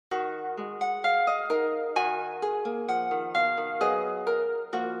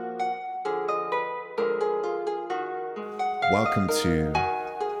Welcome to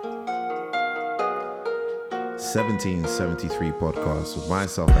 1773 podcast with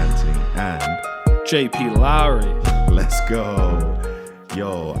myself, Anthony, and JP Lowry. Let's go.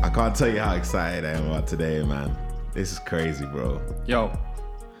 Yo, I can't tell you how excited I am about today, man. This is crazy, bro. Yo,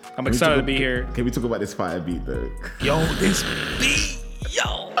 I'm excited to be here. Can we talk about this fire beat, though? Yo, this beat.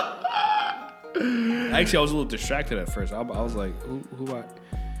 Yo. Actually, I was a little distracted at first. I was like, who I...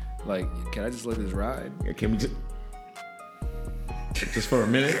 Like, can I just let this ride? Yeah, can we just for a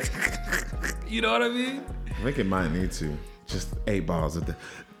minute? You know what I mean? I think it might need to. Just 8 bars of the...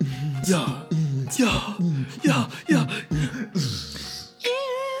 Yeah.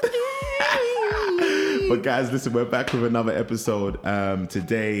 But guys, listen, we're back with another episode.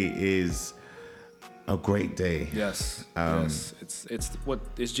 Today is a great day. Yes. Yes.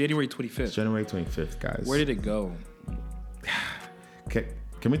 It's January 25th. It's January 25th, guys. Where did it go?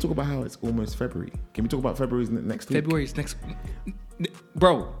 Can we talk about how it's almost February? Can we talk about February's next week? February's next...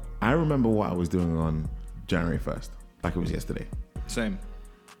 Bro. I remember what I was doing on January 1st, like it was yesterday. Same.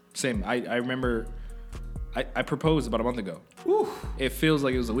 I remember I proposed about a month ago. Ooh. It feels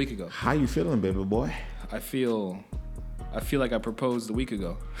like it was a week ago. How you feeling, baby boy? I feel like I proposed a week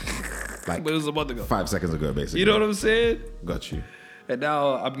ago. Like, but it was a month ago. 5 seconds ago, basically. You know what I'm saying? Got you. And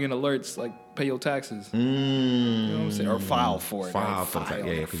now I'm getting alerts like pay your taxes. You know what I'm saying? Or file for it. File right? for it.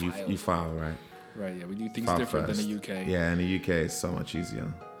 Yeah, because you file, right? Right, yeah. We do things File different first. than the UK. Yeah, in the UK, it's so much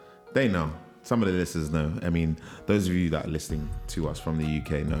easier. They know. Some of the listeners know. I mean, those of you that are listening to us from the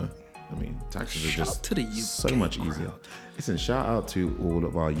UK know. I mean, taxes are just to the UK so much easier. Listen, shout out to all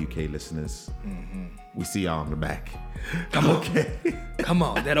of our UK listeners. Mm-hmm. We see y'all on the back. Come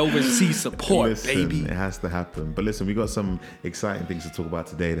on, that overseas support, Listen, baby. It has to happen. But listen, we got some exciting things to talk about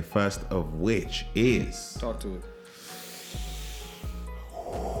today. The first of which is... Talk to it.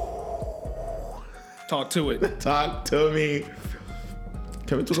 Talk to it. Talk to me.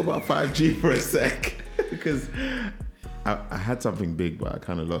 Can we talk about 5G for a sec? Because I had something big, but I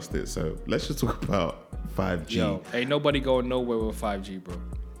kind of lost it. So let's just talk about 5G. Yo, ain't nobody going nowhere with 5G, bro.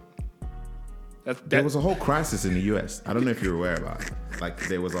 There was a whole crisis in the US. I don't know if you're aware about it. Like,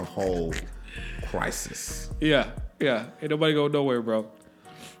 there was a whole crisis. Yeah. Ain't nobody going nowhere, bro.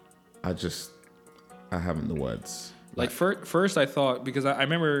 I haven't the words. Like first I thought, because I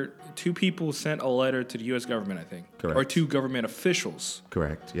remember 2 people sent a letter to the U.S. government, I think. Correct. Or 2 government officials.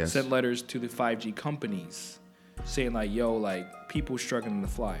 Correct, yes. Sent letters to the 5G companies saying like, yo, like, people struggling to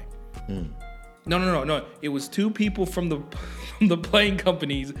fly. No. It was 2 people from the plane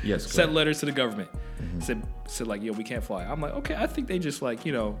companies sent letters to the government. Mm-hmm. Said like, yo, we can't fly. I'm like, okay, I think they just like,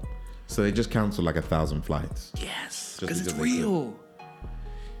 you know. So they just canceled like 1,000 flights. Yes, because it's real.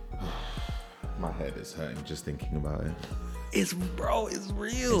 My head is hurting just thinking about it. It's real. It's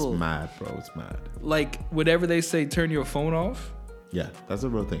mad, bro. It's mad. Like, whenever they say turn your phone off. Yeah, that's a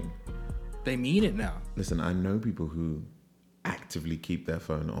real thing. They mean it now. Listen, I know people who actively keep their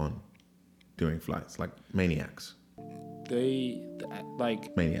phone on during flights, like maniacs.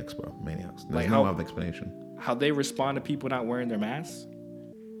 Maniacs, bro. Maniacs. There's no other explanation. How they respond to people not wearing their masks?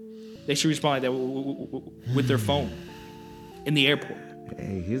 They should respond like that with their phone in the airport.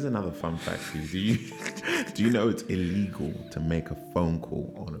 Hey, here's another fun fact for you. Do you know it's illegal to make a phone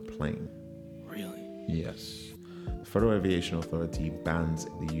call on a plane? Really? Yes. The Federal Aviation Authority bans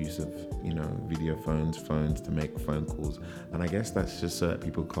the use of, video phones to make phone calls. And I guess that's just so that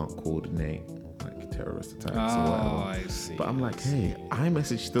people can't coordinate like terrorist attacks or whatever. Oh, I see. But I'm like, hey,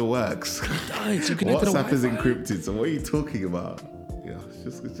 iMessage still works. It does. You connect to the WhatsApp is Wi-Fi. encrypted. So what are you talking about? Yeah,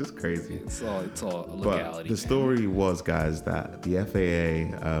 it's just crazy. It's all a legality. But the story was, guys, that the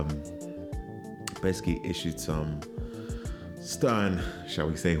FAA basically issued some stern, shall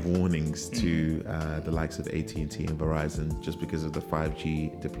we say, warnings to the likes of AT&T and Verizon just because of the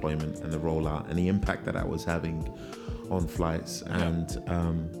 5G deployment and the rollout and the impact that was having on flights and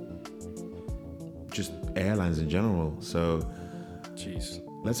just airlines in general. So,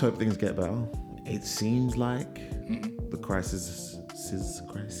 let's hope things get better. It seems like the crises.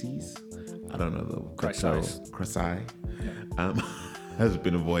 I don't know the crisis has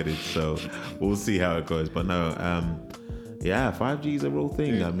been avoided, so we'll see how it goes. But no, 5G is a real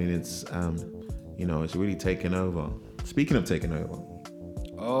thing. Dude. I mean, it's it's really taken over. Speaking of taking over,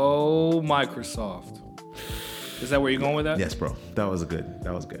 Microsoft. Is that where you're going with that? Yes, bro. That was good.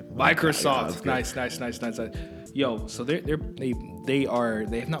 Microsoft. Nice. Yo, so they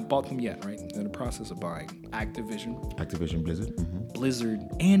have not bought them yet, right? They're in the process of buying Activision Blizzard. Mm-hmm. Blizzard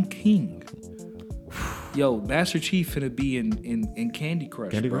and King. Yo, Master Chief finna be in Candy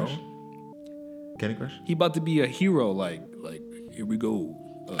Crush, bro. Candy Crush? He about to be a hero. Like here we go.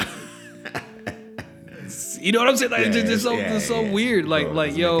 You know what I'm saying? Like, it's so weird. Like, Bro, like,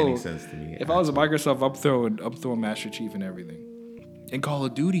 doesn't make yo, any sense to me if I was a Microsoft, I'm throwing Master Chief and everything. And Call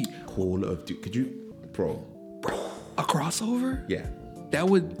of Duty. Call of Duty. Could you, bro? A crossover? Yeah. That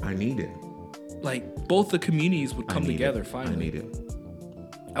would. I need it. Like, both the communities would come together finally. I need it.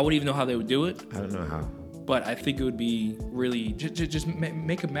 I wouldn't even know how they would do it. I don't know how. But I think it would be really just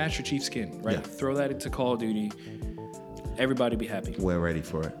make a Master Chief skin, right? Yeah. Throw that into Call of Duty. Everybody be happy. We're ready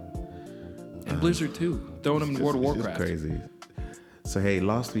for it. And Blizzard too, throwing them in World of Warcraft. It's crazy. So hey,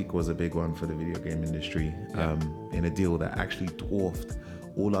 last week was a big one for the video game industry, in a deal that actually dwarfed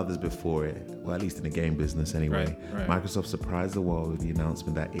all others before it, well, at least in the game business anyway. Right. Microsoft surprised the world with the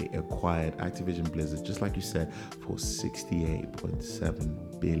announcement that it acquired Activision Blizzard, just like you said, for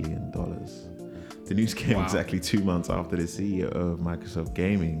 $68.7 billion. The news came exactly 2 months after the CEO of Microsoft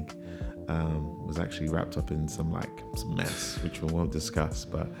Gaming was actually wrapped up in some mess, which we won't discuss.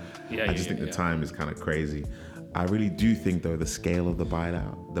 But I just think the time is kind of crazy. I really do think, though, the scale of the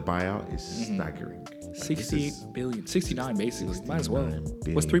buyout is staggering. 68 billion, 69 basically. Might as well. Billion.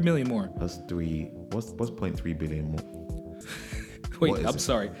 What's 3 million more? What's 0.3 billion more? Wait, I'm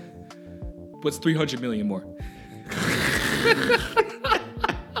sorry. What's 300 million more?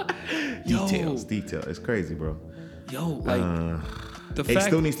 Detail. It's crazy, bro. Yo, like the fact it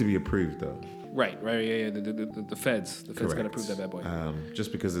still needs to be approved, though. Right. Yeah. The feds got to approve that bad boy.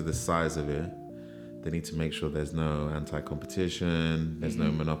 Just because of the size of it, they need to make sure there's no anti-competition, there's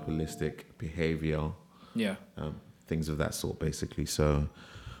no monopolistic behavior. Yeah. Things of that sort, basically. So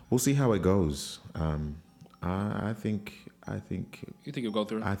we'll see how it goes. I think. You think it'll go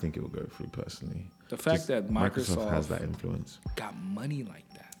through? I think it will go through personally. The fact that Microsoft has that influence, got money like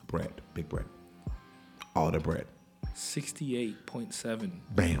that. Bread, big bread, all the bread. 68.7.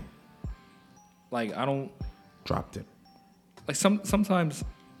 Bam. Like, I don't. Dropped it. Like sometimes,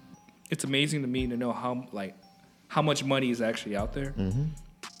 it's amazing to me to know how much money is actually out there. Mm-hmm.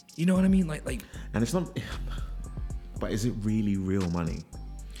 You know what I mean? Like. And it's not. But is it really real money?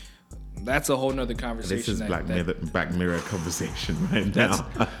 That's a whole nother conversation. This is Black Mirror conversation right now.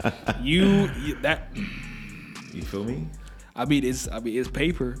 You feel me? I mean, it's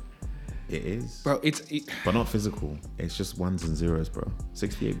paper. It is, bro. But not physical. It's just ones and zeros, bro.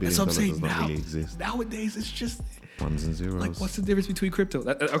 $68 billion does not really exist nowadays. It's just ones and zeros. Like, what's the difference between crypto?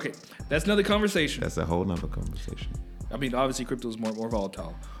 Okay, that's another conversation. That's a whole nother conversation. I mean, obviously, crypto is more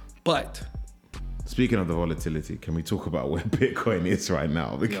volatile, but. Speaking of the volatility, can we talk about where Bitcoin is right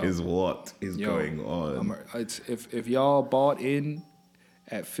now? Because what is going on? If y'all bought in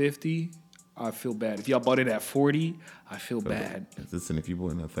at 50, I feel bad. If y'all bought in at 40, I feel bad. Listen, if you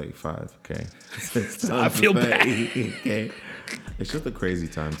bought in at 35, okay? I feel bad. Okay? It's just a crazy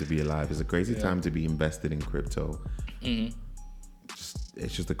time to be alive. It's a crazy time to be invested in crypto. Mm-hmm.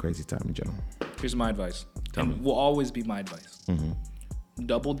 It's just a crazy time in general. Here's my advice. And will always be my advice. Mm-hmm.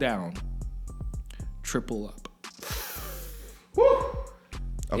 Double down. Triple up. Woo!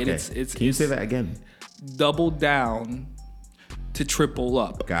 Okay. Can you say that again? Double down to triple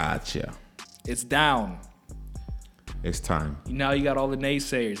up. Gotcha. It's down. It's time. Now you got all the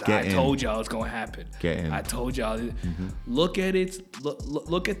naysayers. I told y'all it's gonna happen. Get in. I told y'all. Mm-hmm. Look at it.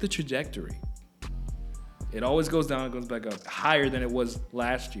 Look at the trajectory. It always goes down and goes back up, higher than it was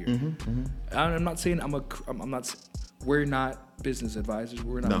last year. Mm-hmm, mm-hmm. I'm not saying I'm not. We're not business advisors.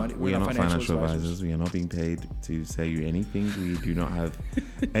 We're not money. We are not financial advisors. We are not being paid to say you anything. We do not have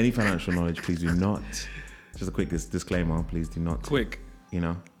any financial knowledge. Please do not. Just a quick disclaimer. Please do not. Quick.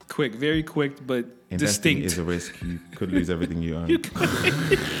 Quick, very quick, but investing distinct. is a risk. You could lose everything you own. Yo,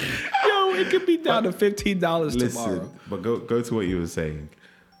 it could be down to $15 tomorrow. But go to what you were saying.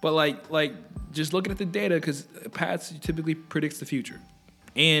 But like just looking at the data, because Pats typically predicts the future,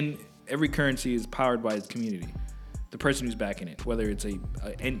 and every currency is powered by its community. The person who's backing it, whether it's a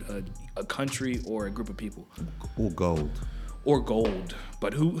country or a group of people, or gold.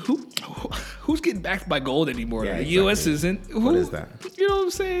 But who's getting backed by gold anymore? Yeah, the U.S. isn't. What is that? You know what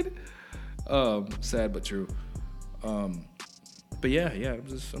I'm saying? Sad but true. But yeah.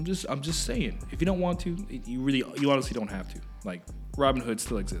 I'm just saying. If you don't want to, you honestly don't have to. Like, Robinhood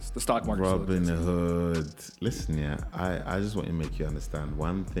still exists. The stock market still exists. Robinhood. Listen, I just want to make you understand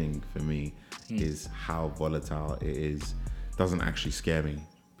one thing for me is how volatile it is. Doesn't actually scare me,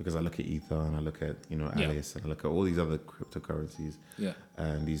 because I look at Ether and I look at Alice and I look at all these other cryptocurrencies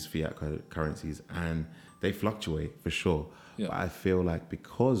and these fiat currencies, and they fluctuate for sure. Yeah. But I feel like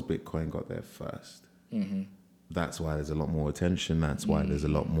because Bitcoin got there first, that's why there's a lot more attention. That's why there's a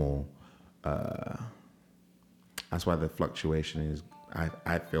lot more. That's why the fluctuation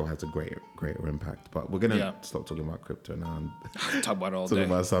I feel has a greater impact. But we're gonna stop talking about crypto now and talk about it all talk day.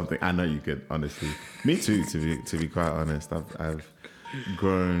 about something. I know you could, honestly. Me too. To be quite honest, I've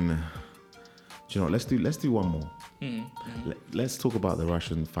grown. Do you know what? Let's do one more. Let's talk about the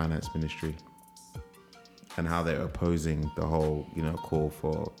Russian finance ministry and how they're opposing the whole, call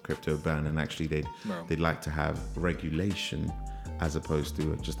for crypto ban, and actually they'd like to have regulation as opposed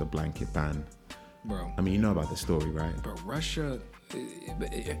to just a blanket ban. Bro, I mean, you know about the story, right? Bro, Russia.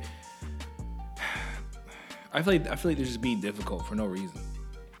 I feel like they're just being difficult for no reason.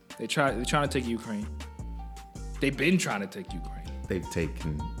 They're trying to take Ukraine. They've been trying to take Ukraine. They've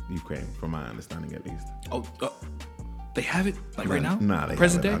taken Ukraine, from my understanding at least. Oh, they have it right now? Nah, they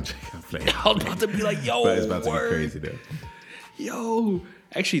present haven't. day. I'm about to be like, yo, but it's about to be crazy though. Yo,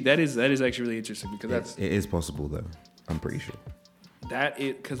 actually, that is actually really interesting because it is possible though. I'm pretty sure.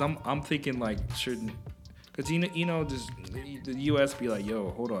 Because I'm thinking like shouldn't, because just the U.S. be like,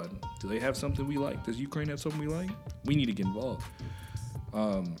 yo, hold on, do they have something we like? Does Ukraine have something we like? We need to get involved.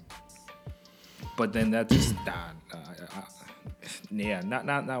 But then that just not with the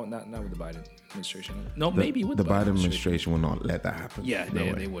Biden administration. No, maybe with the Biden administration will not let that happen. Yeah,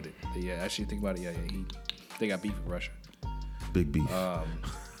 they wouldn't. Yeah, actually think about it. They got beef with Russia. Big beef.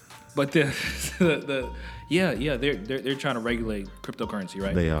 But they're trying to regulate cryptocurrency,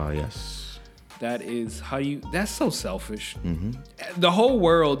 right? They are, yes. That is that's so selfish. Mm-hmm. The whole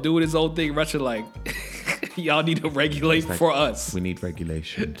world doing its own thing. Russia like, y'all need to regulate for us. We need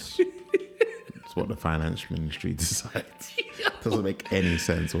regulations. It's what the finance ministry decides. Doesn't make any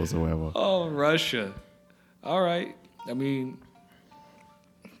sense whatsoever. Oh, Russia. All right. I mean,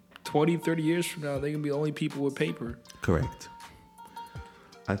 20, 30 years from now, they're going to be the only people with paper. Correct.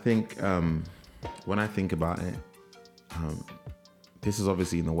 I think when I think about it, this is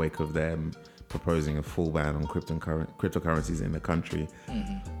obviously in the wake of them proposing a full ban on cryptocurrencies in the country.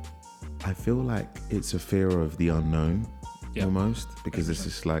 Mm-hmm. I feel like it's a fear of the unknown almost, because 100%. It's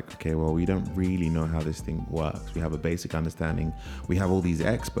just like, okay, well, we don't really know how this thing works. We have a basic understanding. We have all these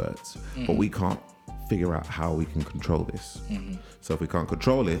experts, but we can't figure out how we can control this. Mm-hmm. So if we can't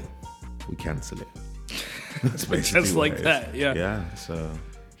control it, we cancel it. That's basically just like that. Yeah. Yeah. So.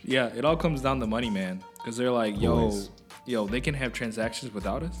 Yeah, it all comes down to money, man. Because they're like, yo, they can have transactions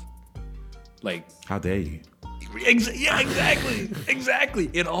without us. Like, how dare you? Yeah, exactly.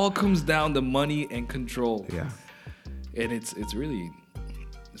 It all comes down to money and control. Yeah. And it's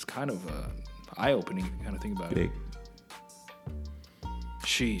kind of eye-opening kind of thing about it.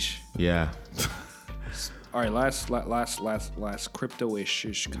 Sheesh. Yeah. All right, last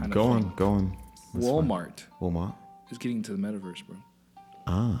crypto-ish kind of Go thing. on. That's Walmart is getting into the metaverse, bro.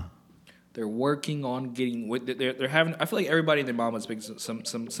 Ah. They're working on getting. They're having. I feel like everybody and their mama's making some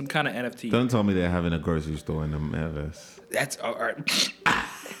kind of NFT. Don't tell me they're having a grocery store in the metaverse. That's all right.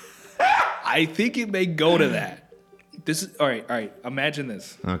 I think it may go to that. This is all right. Imagine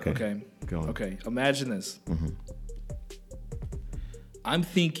this. Okay. Go on. Okay. Imagine this. Mm-hmm. I'm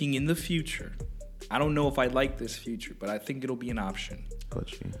thinking in the future. I don't know if I like this future, but I think it'll be an option.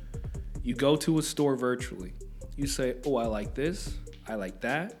 Got you. You go to a store virtually. You say, "Oh, I like this. I like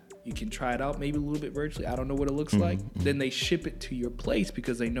that." You can try it out maybe a little bit virtually. I don't know what it looks like. Then they ship it to your place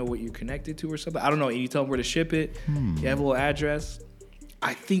because they know what you're connected to or something. I don't know. And you tell them where to ship it. You have a little address.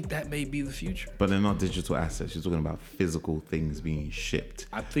 I think that may be the future. But they're not digital assets. You're talking about physical things being shipped.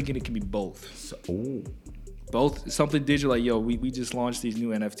 I'm thinking it can be both. So, both. Something digital, like, yo, we just launched these new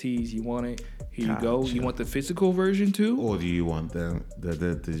NFTs. You want it? Here you go. You want the physical version too? Or do you want the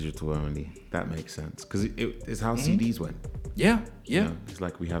digital only? That makes sense. Because it's how CDs went. Yeah. You know, it's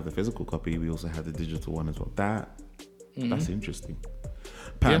like we have the physical copy. We also have the digital one as well. That's interesting.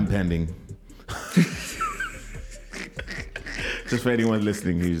 Patent pending. Just for anyone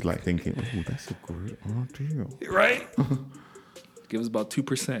listening who's like thinking, oh, that's a great idea. Right? Give us about 2%.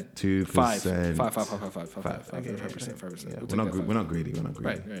 2%. 5%. We're not greedy.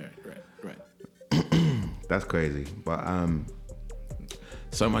 Right. That's crazy. But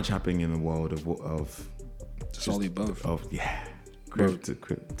so much happening in the world of just all the above.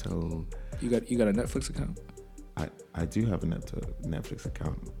 Crypto. You got a Netflix account? I do have a Netflix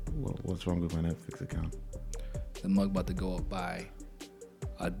account. What's wrong with my Netflix account? The mug about to go up by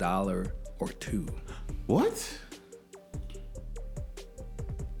 $1 or $2. What?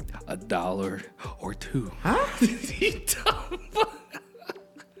 $1 or $2. Huh?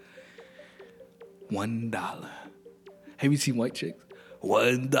 $1. Have you seen White Chicks?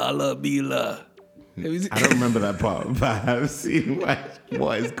 $1 Mila. I don't remember that part, but I've seen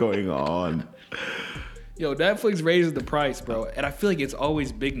what is going on. Yo, Netflix raises the price, bro. And I feel like it's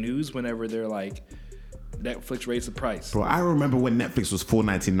always big news whenever they're like, Netflix raised the price. Bro, I remember when Netflix was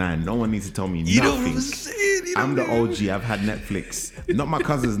 $4.99. No one needs to tell me nothing. You know what I'm saying? I'm the OG. I've had Netflix. Not my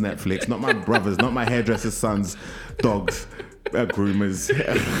cousin's Netflix. Not my brother's. Not my hairdresser's son's dogs. Groomers.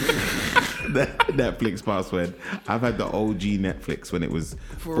 Netflix password. I've had the OG Netflix when it was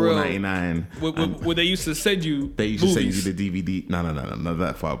 $4.99. When they used to send you They used movies. to send you the DVD. No, not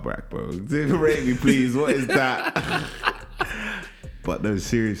that far back, bro. Rate me, please. What is that? But no,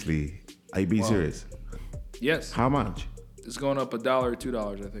 seriously. Are you being serious? Yes. How much? It's going up $1 or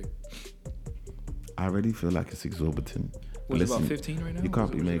 $2, I think. I already feel like it's exorbitant. What's about 15 right now? You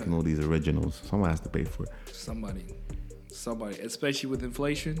can't be making all these originals. Someone has to pay for it. Somebody, especially with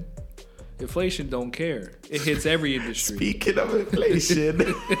inflation. Inflation don't care. It hits every industry. Speaking of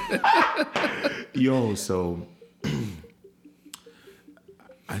inflation, yo, so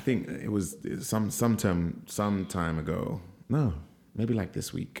I think it was some time ago. No, maybe like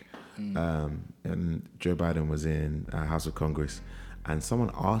this week. And Joe Biden was in House of Congress, and someone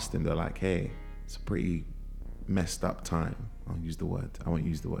asked him, they're like, "Hey, it's a pretty messed up time." I won't use the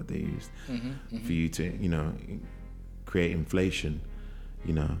word they used for you to, create inflation.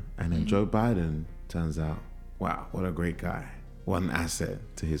 And then Joe Biden turns out, wow, what a great guy. What an asset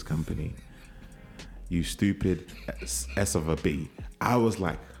to his company. You stupid S of a B. I was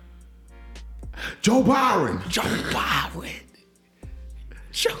like, Joe Biden.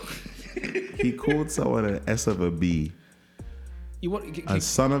 He called someone an S of a B. A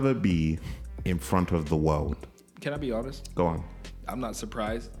son of a B in front of the world. Can I be honest? Go on. I'm not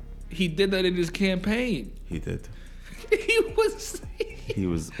surprised. He did that in his campaign. He did. He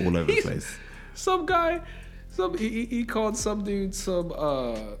was all over the place. Some guy, he called some dude some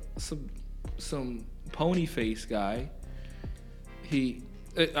pony face guy. He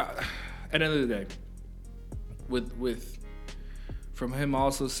at the end of the day, with from him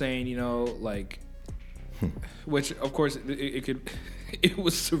also saying, which of course it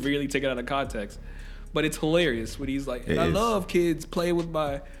was severely taken out of context, but it's hilarious when he's like, I love kids playing with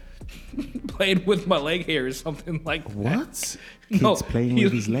my leg hair or something like that. What? Kids playing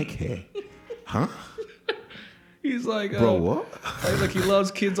with his leg hair? Huh? He's like, bro, what? Like he loves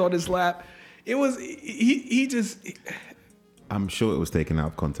kids on his lap. It was he just. I'm sure it was taken out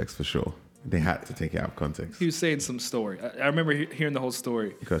of context for sure. They had to take it out of context. He was saying some story. I remember hearing the whole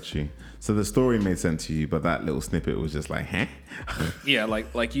story. Got you. So the story made sense to you, but that little snippet was just like, huh? Yeah,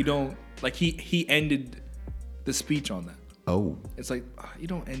 like you don't like he ended the speech on that. Oh. It's like you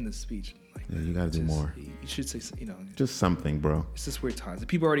don't end the speech. Like, yeah, you gotta do more. You should say, just something, bro. It's just weird times.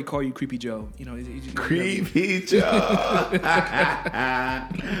 People already call you Creepy Joe. Creepy Joe.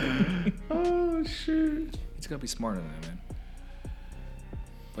 Oh shoot. He's gotta be smarter than that, man.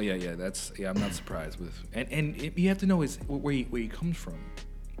 But yeah, I'm not surprised with, and you have to know where he comes from,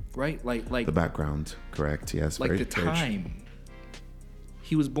 right? Like the background, correct? Yes, like the time.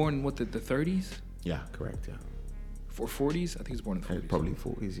 He was born in what the 30s? Yeah, correct. Yeah. For 40s, I think he was born in the 40s. Probably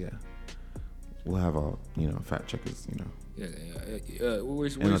 40s. Yeah. We'll have our fact checkers. Yeah.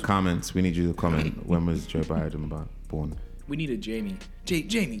 In the comments, we need you to comment when was Joe Biden born. We need a Jamie.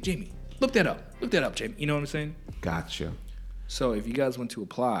 Jamie. Look that up, Jamie. You know what I'm saying? Gotcha. So if you guys want to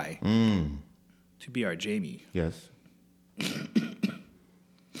apply to be our Jamie, yes,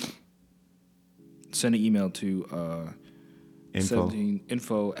 send an email to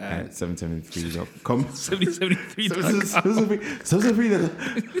info at 773.com. 773.com.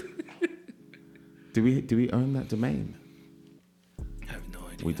 773. Do we own that domain? I have no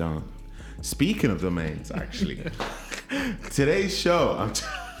idea. We don't. Speaking of domains, actually, today's show,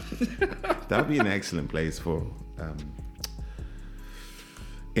 that'd be an excellent place for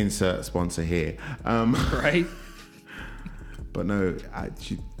insert sponsor here. Right? But no,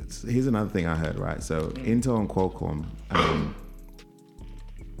 here's another thing I heard, right? So Intel and Qualcomm,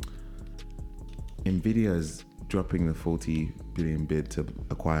 Nvidia is dropping the $40 billion bid to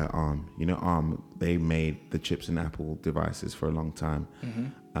acquire ARM. ARM, they made the chips in Apple devices for a long time.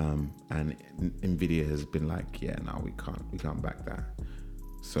 And Nvidia has been like, yeah, no, we can't back that.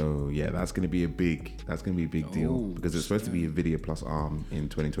 So yeah, that's going to be a big deal because it's supposed to be Nvidia plus ARM in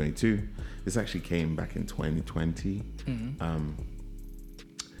 2022. This actually came back in 2020.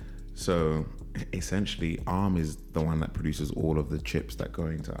 So essentially, ARM is the one that produces all of the chips that go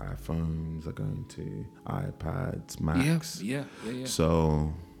into iPhones, that go into iPads, Macs. Yeah.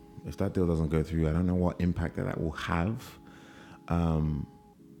 So if that deal doesn't go through, I don't know what impact that will have.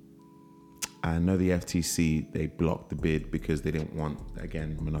 I know the FTC, they blocked the bid because they didn't want,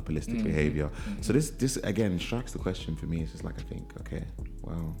 again, monopolistic behavior. So this again strikes the question for me. It's just like, I think, okay,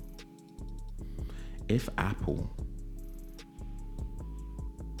 well,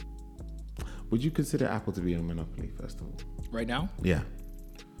 would you consider Apple to be a monopoly, first of all? Right now? Yeah.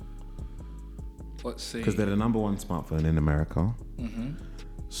 Let's see. Because they're the number one smartphone in America. Mm-hmm.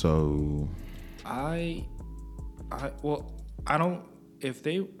 So... I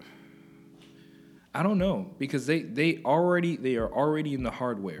don't know, because they are already in the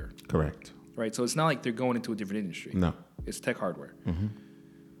hardware. Correct. Right? So it's not like they're going into a different industry. No. It's tech hardware. Mm-hmm.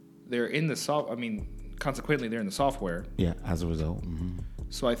 They're in the consequently they're in the software. Yeah, as a result. Mm-hmm.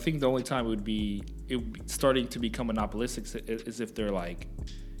 So I think the only time it would be starting to become monopolistic is if they're like,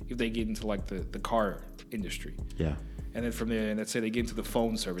 if they get into like the car industry. Yeah. And then from there, let's say they get into the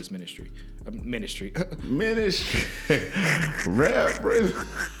phone service ministry. Ministry.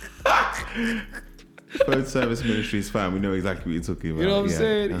 Phone service ministry is fine. We know exactly what you're talking about. You know what I'm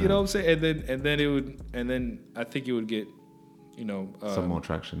saying? Uh-huh. You know what I'm saying? And then I think it would get, some more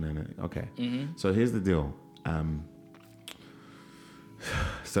traction in it. Okay. Mm-hmm. So here's the deal.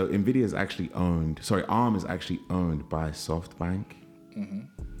 So ARM is actually owned by SoftBank. Mm-hmm.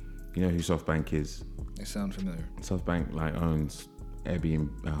 You know who SoftBank is? They sound familiar. SoftBank owns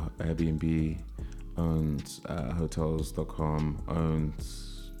Airbnb, owns Hotels.com,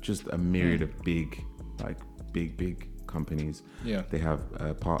 owns just a myriad of big companies. Yeah. They have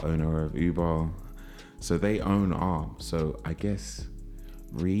a part owner of Uber. So they own ARM. So I guess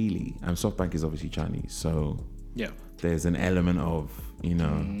really, and SoftBank is obviously Chinese. So yeah, there's an element of,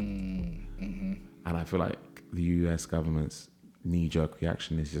 mm-hmm. and I feel like the US government's knee-jerk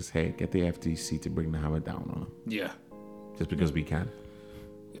reaction is just, hey, get the FTC to bring the hammer down on them. Yeah. Just because we can.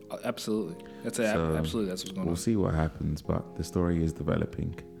 Absolutely. Absolutely, that's what's going on. We'll see what happens, but the story is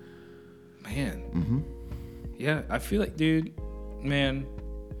developing. Man. Mm-hmm. Yeah, I feel like, dude, man,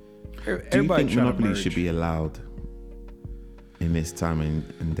 do you think monopoly should be allowed in this time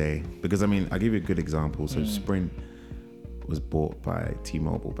and day? Because, I mean, I'll give you a good example. So Sprint was bought by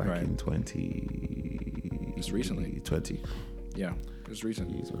T-Mobile back in 20... Just recently. 20. Yeah, just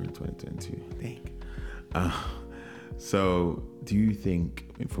recently. We're in 2022. Dang. So, do you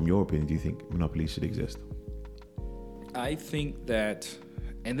think, from your opinion, do you think monopoly should exist? I think that,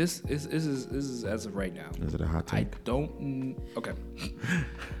 and this is as of right now. Is it a hot take? I don't. Okay.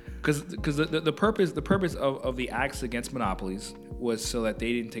 Because the purpose of the acts against monopolies was so that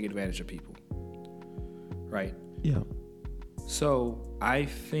they didn't take advantage of people. Right. Yeah. So I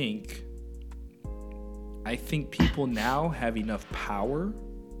think people now have enough power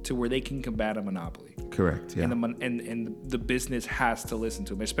to where they can combat a monopoly. Correct. Yeah. And the business has to listen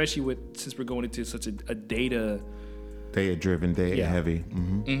to them, especially since we're going into such a data-driven, heavy.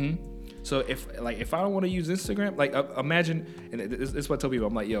 Mm-hmm. Mm-hmm. So if I don't want to use Instagram, like imagine, and this is what I tell people,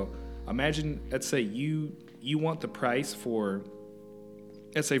 I'm like, yo, imagine, let's say you want the price for,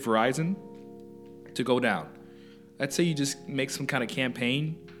 let's say Verizon to go down. Let's say you just make some kind of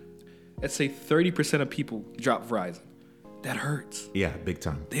campaign. Let's say 30% of people drop Verizon. That hurts. Yeah, big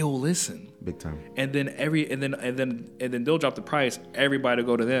time. They will listen. Big time. And then then they'll drop the price. Everybody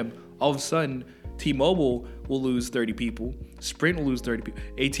will go to them. All of a sudden, T-Mobile will lose 30 people. Sprint will lose 30 people.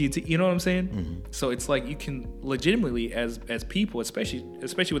 AT&T, you know what I'm saying? Mm-hmm. So it's like you can legitimately, as people, especially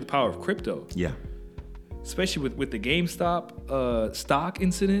with the power of crypto. Yeah. Especially with the GameStop stock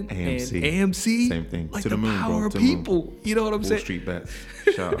incident AMC. and AMC. Same thing. Like to the moon, power bro. of people. You know what I'm saying? Wall Street bets.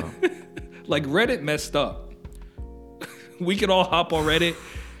 Shout out. Like Reddit messed up. We could all hop on Reddit,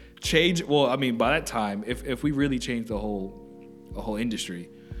 change. Well, I mean, by that time, if we really change the whole industry,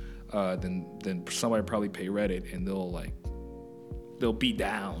 then somebody probably pay Reddit and they'll be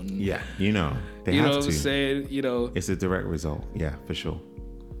down. Yeah, they have to. You know what I'm saying? It's a direct result. Yeah, for sure.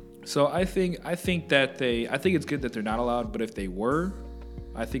 So I think it's good that they're not allowed, but if they were,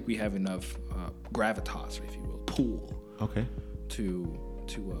 I think we have enough gravitas, if you will, pull. Okay. To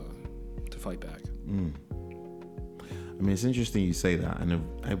fight back. I mean, it's interesting you say that, and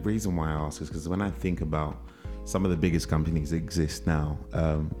a reason why I ask is because when I think about some of the biggest companies that exist now,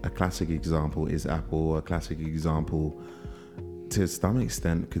 a classic example is Apple. A classic example, to some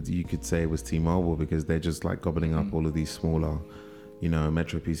extent, you could say was T-Mobile, because they're just like gobbling up all of these smaller,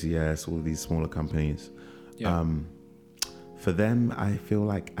 Metro PCS, all of these smaller companies. Yeah. For them, I feel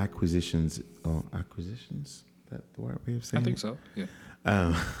like acquisitions, that the right way of saying it? I think so. Yeah.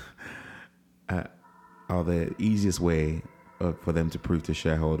 Are the easiest way for them to prove to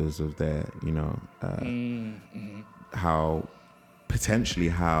shareholders of their, how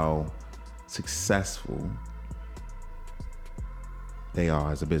successful they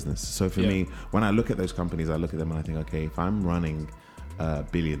are as a business. So for me, when I look at those companies, I look at them and I think, okay, if I'm running a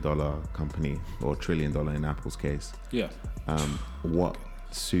 $1 billion company or $1 trillion in Apple's case, what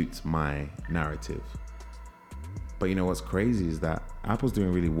suits my narrative? But you know what's crazy is that Apple's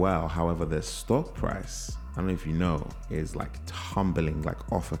doing really well. However, their stock price, I don't know if you know, is like tumbling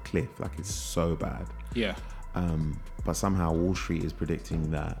like off a cliff. Like it's so bad. Yeah. But somehow Wall Street is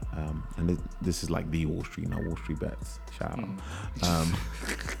predicting that, and this is like the Wall Street, not Wall Street Bets. Shout out.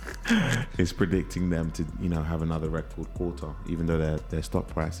 Is predicting them to, you know, have another record quarter, even though their stock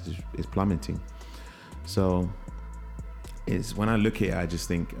price is plummeting. So it's when I look at it, I just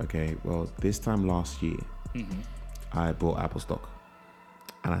think, okay, well, this time last year, I bought Apple stock,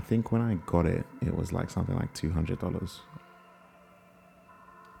 and I think when I got it, it was like something like $200,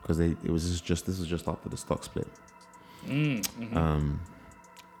 because this was just after the stock split. And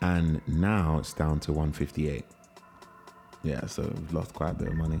now it's down to 158. Yeah, so we've lost quite a bit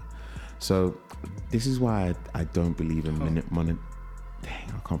of money. So this is why I don't believe in dang,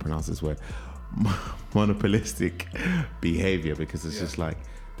 I can't pronounce this word, monopolistic behavior, because it's just like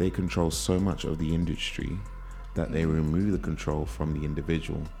they control so much of the industry that they remove the control from the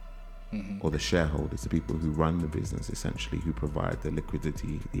individual or the shareholders, the people who run the business, essentially, who provide the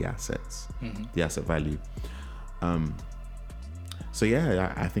liquidity, the assets, the asset value. So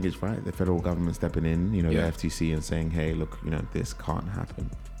yeah, I think it's right. The federal government stepping in, you know, the FTC, and saying, hey, look, you know, this can't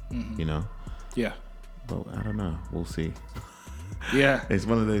happen, you know? Yeah. But I don't know. We'll see. Yeah. It's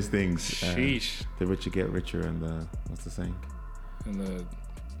one of those things. Sheesh. The richer get richer, and what's the saying? And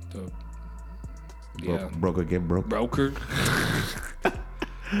broker get broke. Broker.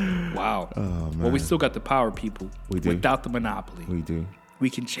 Wow. Oh, man. Well, we still got the power, people. We do. Without the monopoly. We do. We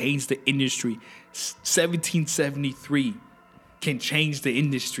can change the industry. 1773 can change the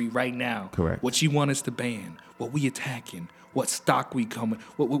industry right now. Correct. What you want us to ban, what we attacking, what stock we coming,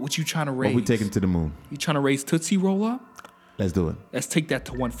 what you trying to raise. What we taking to the moon. You trying to raise Tootsie Roll up? Let's do it. Let's take that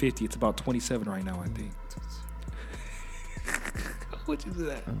to 150. It's about 27 right now, I think. How much is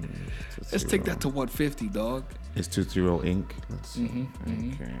that? Let's take that to 150, dog. It's Tootsie Roll Inc. Let's see.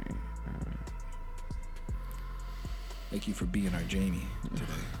 Okay. Thank you for being our Jamie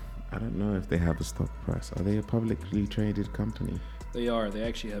today. I don't know if they have a stock price. Are they a publicly traded company? They are. They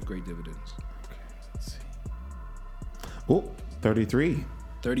actually have great dividends. Okay, let's see. Oh, 33.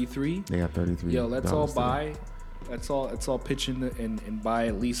 33? They got 33. Yo, let's all buy. Let's all pitch in and buy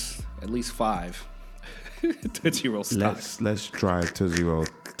at least 5 Tootsie Roll stocks. Let's drive Tootsie Roll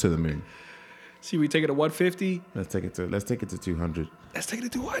to the moon. See, we take it to 150. Let's take it to 200. Let's take it to 200.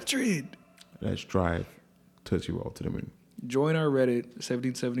 Let's drive Tootsie Roll to the moon. Join our Reddit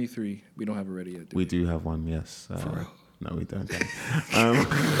 1773. We don't have a Reddit yet. We do have one, yes. For real? No, we don't.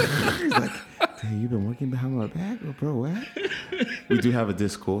 He's like, hey, you've been working behind my back, bro. What? We do have a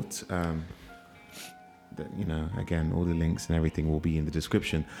Discord. That, you know, again, all the links and everything will be in the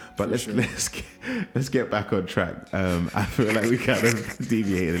description. But let's get back on track. I feel like we kind of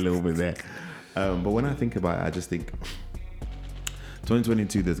deviated a little bit there. But when I think about it, I just think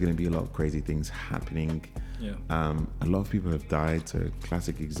 2022, there's going to be a lot of crazy things happening. Yeah. A lot of people have died. So a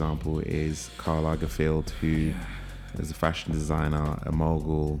classic example is Karl Lagerfeld, who is a fashion designer, a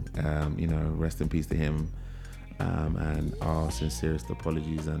mogul. You know, rest in peace to him. And our sincerest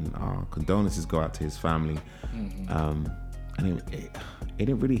apologies and our condolences go out to his family. And it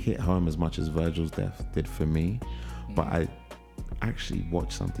didn't really hit home as much as Virgil's death did for me. But I actually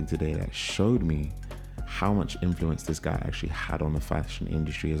watched something today that showed me how much influence this guy actually had on the fashion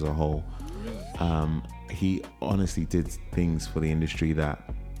industry as a whole. He honestly did things for the industry that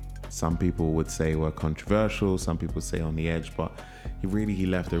some people would say were controversial, some people would say on the edge, but he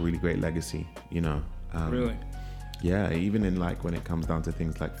left a really great legacy, you know. Really? Yeah, even in like when it comes down to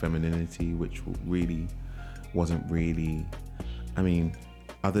things like femininity, which really wasn't really, I mean,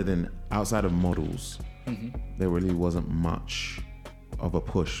 other than outside of models, there really wasn't much of a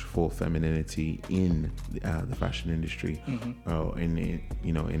push for femininity in the fashion industry, or in the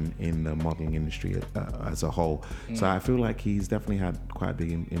modeling industry as a whole. So I feel like he's definitely had quite a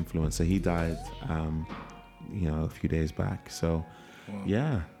big influence. So he died, a few days back. So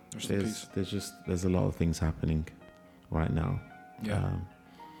yeah, there's a lot of things happening right now. Yeah.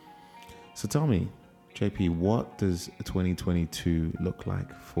 So tell me, JP, what does 2022 look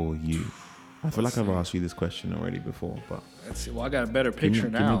like for you? I feel like I've asked you this question already before, but let's see. Well, I got a better picture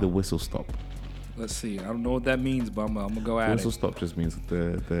now. Give me the whistle stop. Let's see. I don't know what that means, but I'm gonna go at it. Whistle stop just means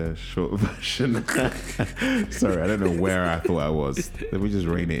the short version. Sorry, I don't know where I thought I was. Let me just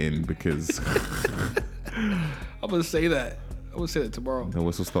rein it in because I'm gonna say that. I'm gonna say that tomorrow. The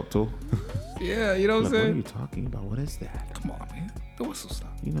whistle stop tool. Yeah, you know what I'm saying. What are you talking about? What is that? Come on, man. The whistle stop.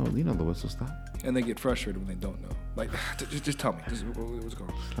 You know the whistle stop. And they get frustrated when they don't know. Like, just tell me. What's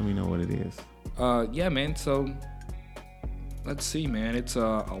going on? Let me know what it is. Yeah, man. So Let's see, man. It's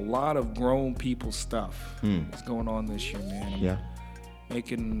a lot of grown people stuff that's going on this year, man.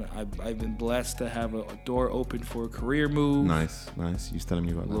 I've been blessed to have a door open for a career move. Nice. You was telling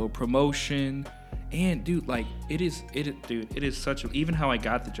me about that. A little promotion. And dude, like it is such even how I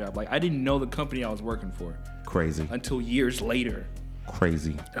got the job. Like I didn't know the company I was working for. Crazy. Until years later.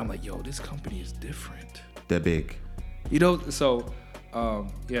 Crazy. And I'm like, yo, this company is different. They're big. You know, so so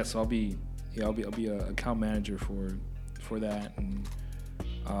I'll be a account manager for that, and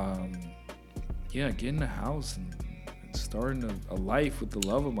getting a house and starting a life with the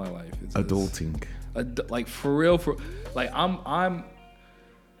love of my life. It's adulting. Like for real, like I'm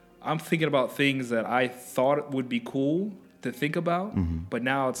thinking about things that I thought would be cool to think about, but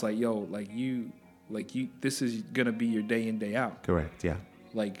now it's like, yo, you this is gonna be your day in, day out. Correct. Yeah.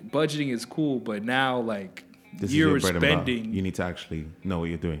 Like budgeting is cool, but now like this you're is your bread and spending. butter. You need to actually know what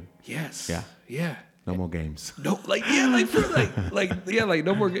you're doing. Yes. Yeah. Yeah. No more games. No, no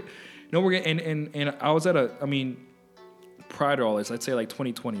more and I was at prior to all this, I'd say like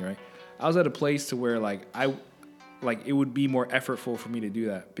 2020, right? I was at a place to where it would be more effortful for me to do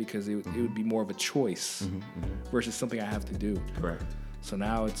that because it would be more of a choice versus something I have to do. Correct. So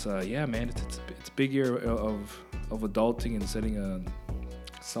now it's man, it's a big year of adulting and setting a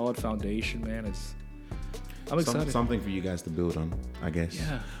solid foundation, man. I'm excited. Something for you guys to build on, I guess.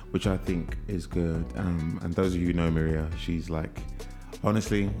 Yeah. Which I think is good. And those of you who know Maria, she's like,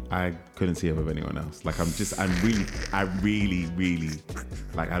 honestly, I couldn't see her with anyone else. Like, I really,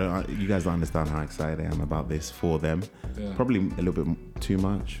 like, you guys don't understand how excited I am about this for them. Yeah. Probably a little bit too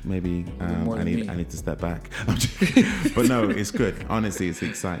much, maybe. I need to step back. But no, it's good. Honestly, it's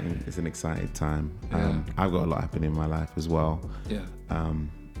exciting. It's an exciting time. I've got a lot happening in my life as well. Yeah.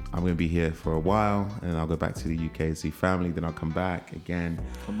 I'm going to be here for a while, and then I'll go back to the UK and see family. Then I'll come back again.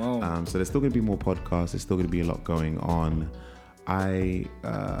 Come on. So there's still going to be more podcasts. There's still going to be a lot going on. I've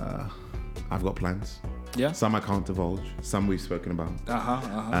got plans. Yeah. Some I can't divulge. Some we've spoken about.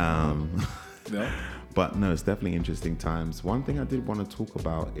 Yeah. But no, it's definitely interesting times. One thing I did want to talk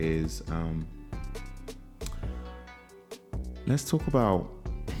about is let's talk about.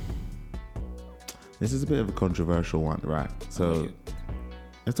 This is a bit of a controversial one, right? So.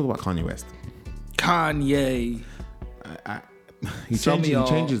 Let's talk about Kanye West. Kanye. He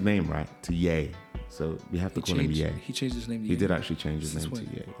changed his name, right? To Ye. So we have to call him Ye. He changed his name to Ye. He did actually change his name to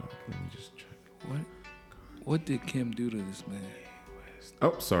Ye. Let me just check. What did Kim do to this man?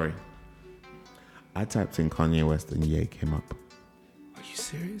 Oh, sorry. I typed in Kanye West and Ye came up. Are you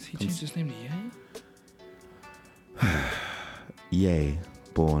serious? He changed his name to Ye? Ye,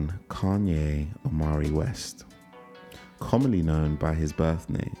 born Kanye Omari West, commonly known by his birth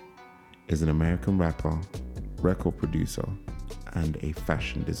name, is an American rapper, record producer, and a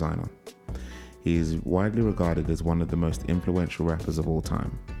fashion designer. He is widely regarded as one of the most influential rappers of all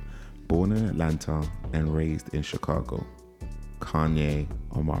time. Born in Atlanta and raised in Chicago, Kanye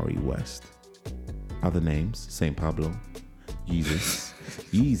Omari West. Other names: St. Pablo,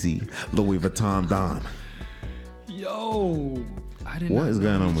 Yeezy, Louis Vuitton Don. Yo, I didn't. What is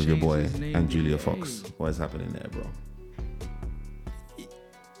going on with your boy and Julia Fox? What is happening there, bro?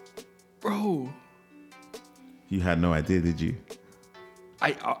 Bro, you had no idea, did you?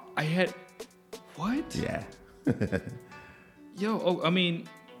 I had. What? Yeah. Yo, I mean,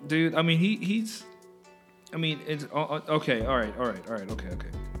 dude. I mean, he's. I mean, it's okay. All right. Okay.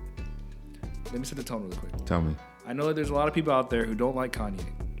 Let me set the tone really quick. Tell me. I know that there's a lot of people out there who don't like Kanye.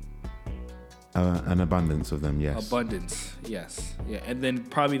 An abundance of them, yes. Abundance, yes. Yeah, and then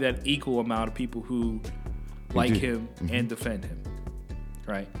probably that equal amount of people who like him and defend him,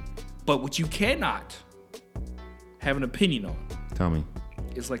 right? But what you cannot have an opinion on. Tell me.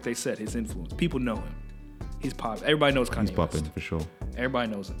 It's like they said, his influence. People know him. He's popular. Everybody knows Kanye West. He's popping, for sure.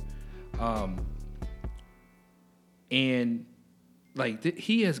 Everybody knows him. And like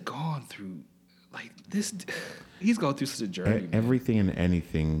he has gone through like this. He's gone through such a journey. Everything and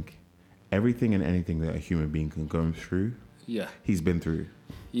anything that a human being can go through. Yeah. He's been through.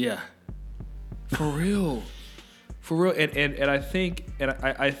 Yeah. For real. And I think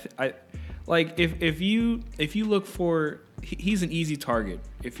I like if you look for, he's an easy target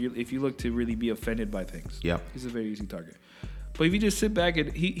if you look to really be offended by things. Yeah. He's a very easy target. But if you just sit back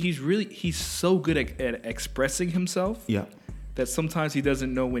and he's so good at expressing himself. Yeah. That sometimes he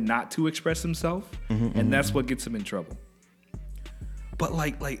doesn't know when not to express himself, and that's what gets him in trouble. But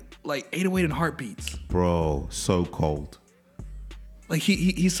like 808 and Heartbeats, bro, so cold. Like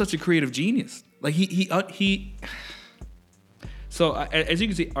he's such a creative genius. Like he. So as you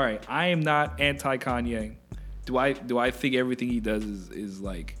can see, all right, I am not anti Kanye. Do I think everything he does is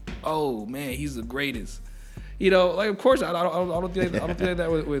like, oh man, he's the greatest? like of course I don't think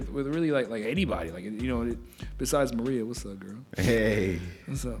that with really like anybody, like besides Maria. What's up, girl? Hey.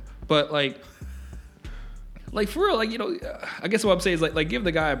 What's up? But like for real, like I guess what I'm saying is like give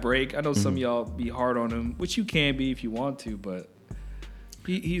the guy a break. I know some of y'all be hard on him, which you can be if you want to, but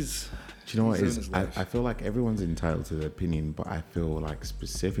he's. Do you know what is? I feel like everyone's entitled to their opinion, but I feel like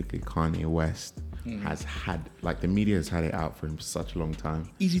specifically Kanye West has had, like, the media has had it out for him for such a long time.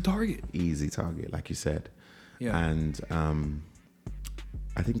 Easy target, like you said. Yeah. And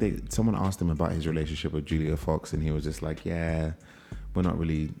I think someone asked him about his relationship with Julia Fox, and he was just like, yeah, we're not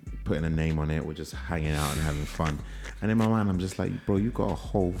really putting a name on it. We're just hanging out and having fun. And in my mind, I'm just like, bro, you got a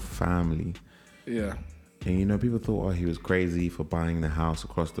whole family. Yeah. And people thought, he was crazy for buying the house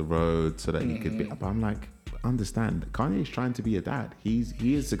across the road so that he could be. But I'm like, understand, Kanye is trying to be a dad. He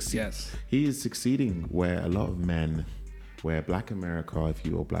is succeeding. Yes. He is succeeding where a lot of men, where Black America, if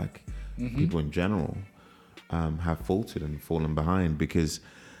you or Black people in general, have faltered and fallen behind, because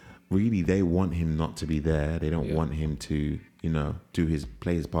really they want him not to be there. They don't want him to,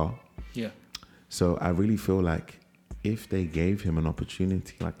 play his part. Yeah. So I really feel like if they gave him an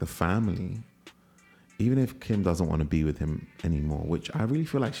opportunity, like the family. Even if Kim doesn't want to be with him anymore, which I really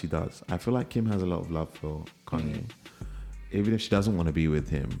feel like she does. I feel like Kim has a lot of love for Kanye. Even if she doesn't want to be with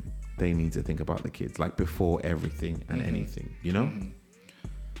him, they need to think about the kids, like before everything and anything,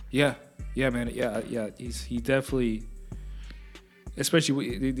 Yeah. Yeah, man. Yeah. He definitely,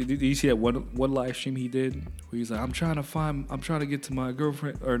 especially, did you see that one live stream he did where he's like, I'm trying to get to my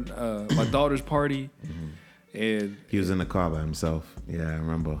girlfriend or my daughter's party. And he was in the car by himself. Yeah, I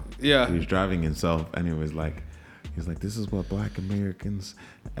remember. Yeah, he was driving himself, and he was like, "This is what Black Americans,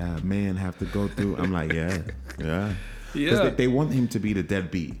 men have to go through." I'm like, yeah. Because they want him to be the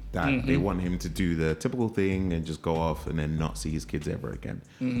deadbeat. That they want him to do the typical thing and just go off and then not see his kids ever again.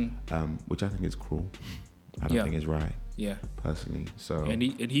 Which I think is cruel. I don't think it's right. Yeah, personally. So and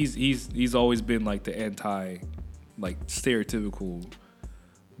he's always been like the anti, like stereotypical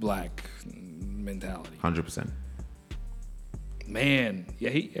Black mentality. 100%. Man,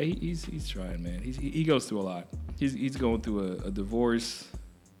 yeah, he's trying, man. He goes through a lot. He's going through a divorce.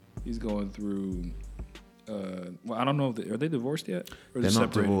 He's going through. Well, I don't know if are they divorced yet? Or they're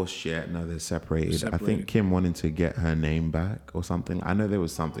not divorced yet. No, they're separated. I think Kim wanted to get her name back or something. I know there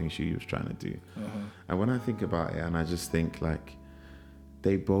was something she was trying to do. And when I think about it, and I just think like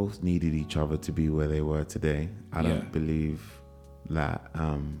they both needed each other to be where they were today. I don't believe that.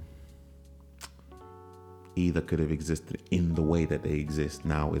 Either could have existed in the way that they exist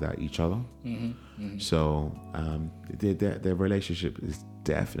now without each other. So their relationship is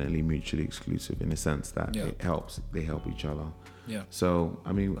definitely mutually exclusive in the sense that they help each other. Yeah. So,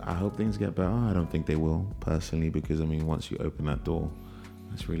 I mean, I hope things get better. I don't think they will, personally, because, I mean, once you open that door,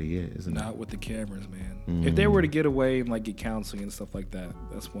 that's really it, isn't it? Not with the cameras, man. If they were to get away and, like, get counseling and stuff like that,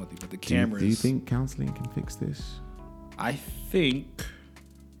 that's one thing. But the cameras... Do you think counseling can fix this? I think...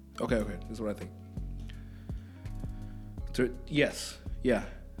 Okay. This is what I think. Yes. Yeah.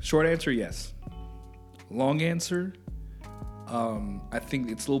 Short answer, yes. Long answer, I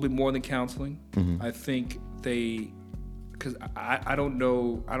think it's a little bit more than counseling. I think because I don't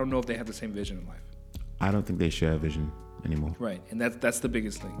know if they have the same vision in life. I don't think they share a vision anymore. Right, and that's the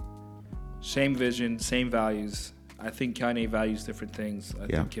biggest thing. Same vision, same values. I think Kanye values different things. I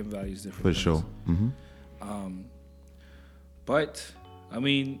think Kim values different things. For sure. But I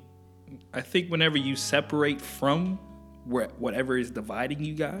mean, I think whenever you separate from whatever is dividing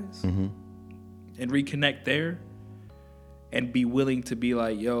you guys and reconnect there and be willing to be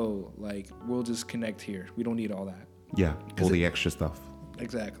like, yo, like, we'll just connect here. We don't need all that. Yeah, all the extra stuff.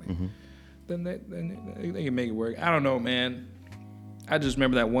 Exactly. Then they can make it work. I don't know, man. I just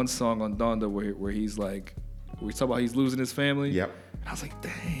remember that one song on Donda where he's like, we talk about he's losing his family. Yep. And I was like,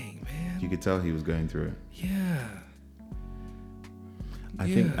 dang, man. You could tell he was going through it. Yeah. I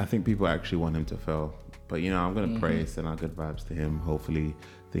think people actually want him to fail. But, I'm going to pray, send out good vibes to him. Hopefully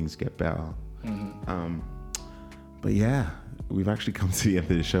things get better. But yeah, we've actually come to the end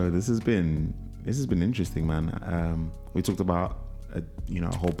of the show. This has been interesting, man. We talked about a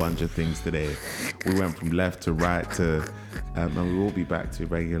whole bunch of things today. We went from left to right to, and we will be back to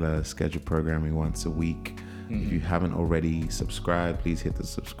regular scheduled programming once a week. If you haven't already subscribed, please hit the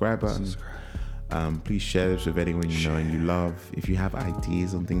subscribe button. Please share this with anyone you know and you love. If you have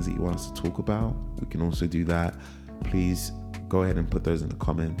ideas on things that you want us to talk about, we can also do that. Please go ahead and put those in the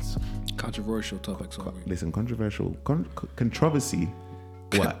comments. Controversial topics. Listen, controversy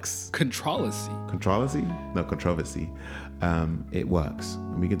works. Controversy? No, controversy. It works.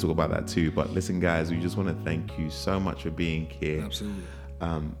 And we can talk about that too. But listen, guys, we just want to thank you so much for being here. Absolutely.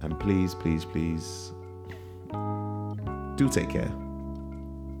 And please, Do take care.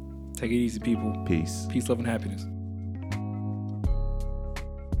 Take it easy, people. Peace. Peace, love, and happiness.